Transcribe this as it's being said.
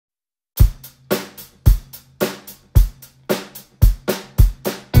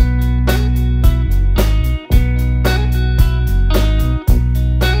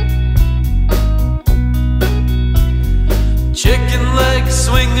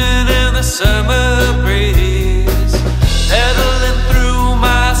summer breeze, pedaling through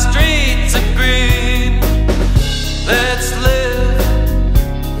my streets of green. Let's live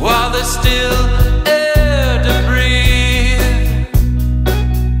while there's still air to breathe.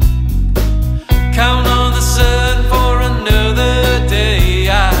 Count on the sun for another day.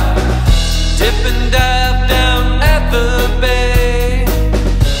 I dip and dive down at the bay.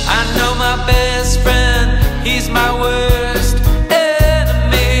 I know my best friend, he's my worst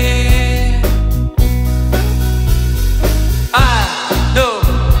enemy. I know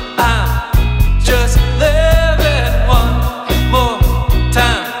I'm just living one more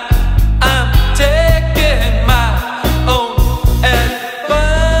time. I'm taking my own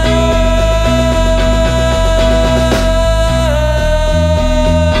advice,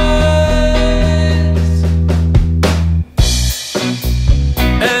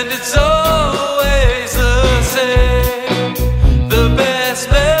 and it's always the same. The best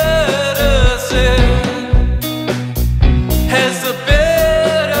medicine has the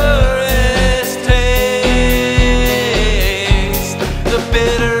bitterest taste. The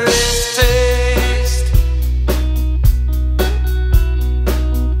bitterest taste.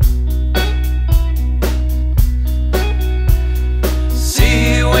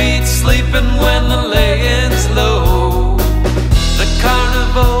 Seaweed sleeping when the laying's low. The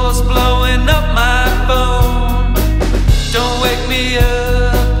carnival's blowing up my phone. Don't wake me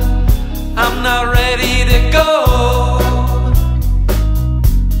up, I'm not ready to go.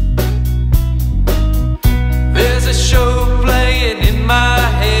 There's a show playing in my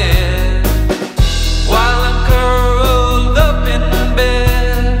head while I'm curled up in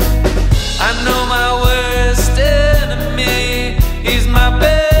bed. I know my worst enemy, he's my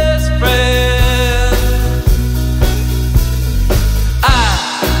best friend. I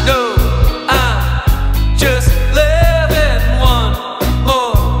know I'm just living one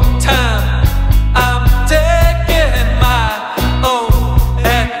more time. I'm taking my own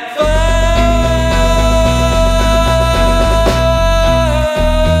advice,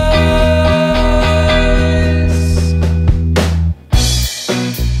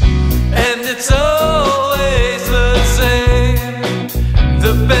 and it's always the same.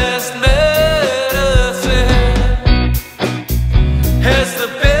 The best medicine has the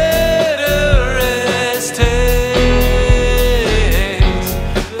bitterest taste.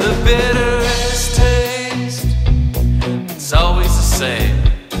 The bitterest taste. It's always the same.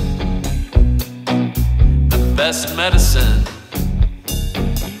 The best medicine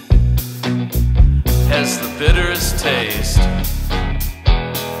has the bitterest taste.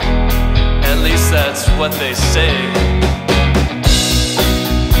 At least that's what they say.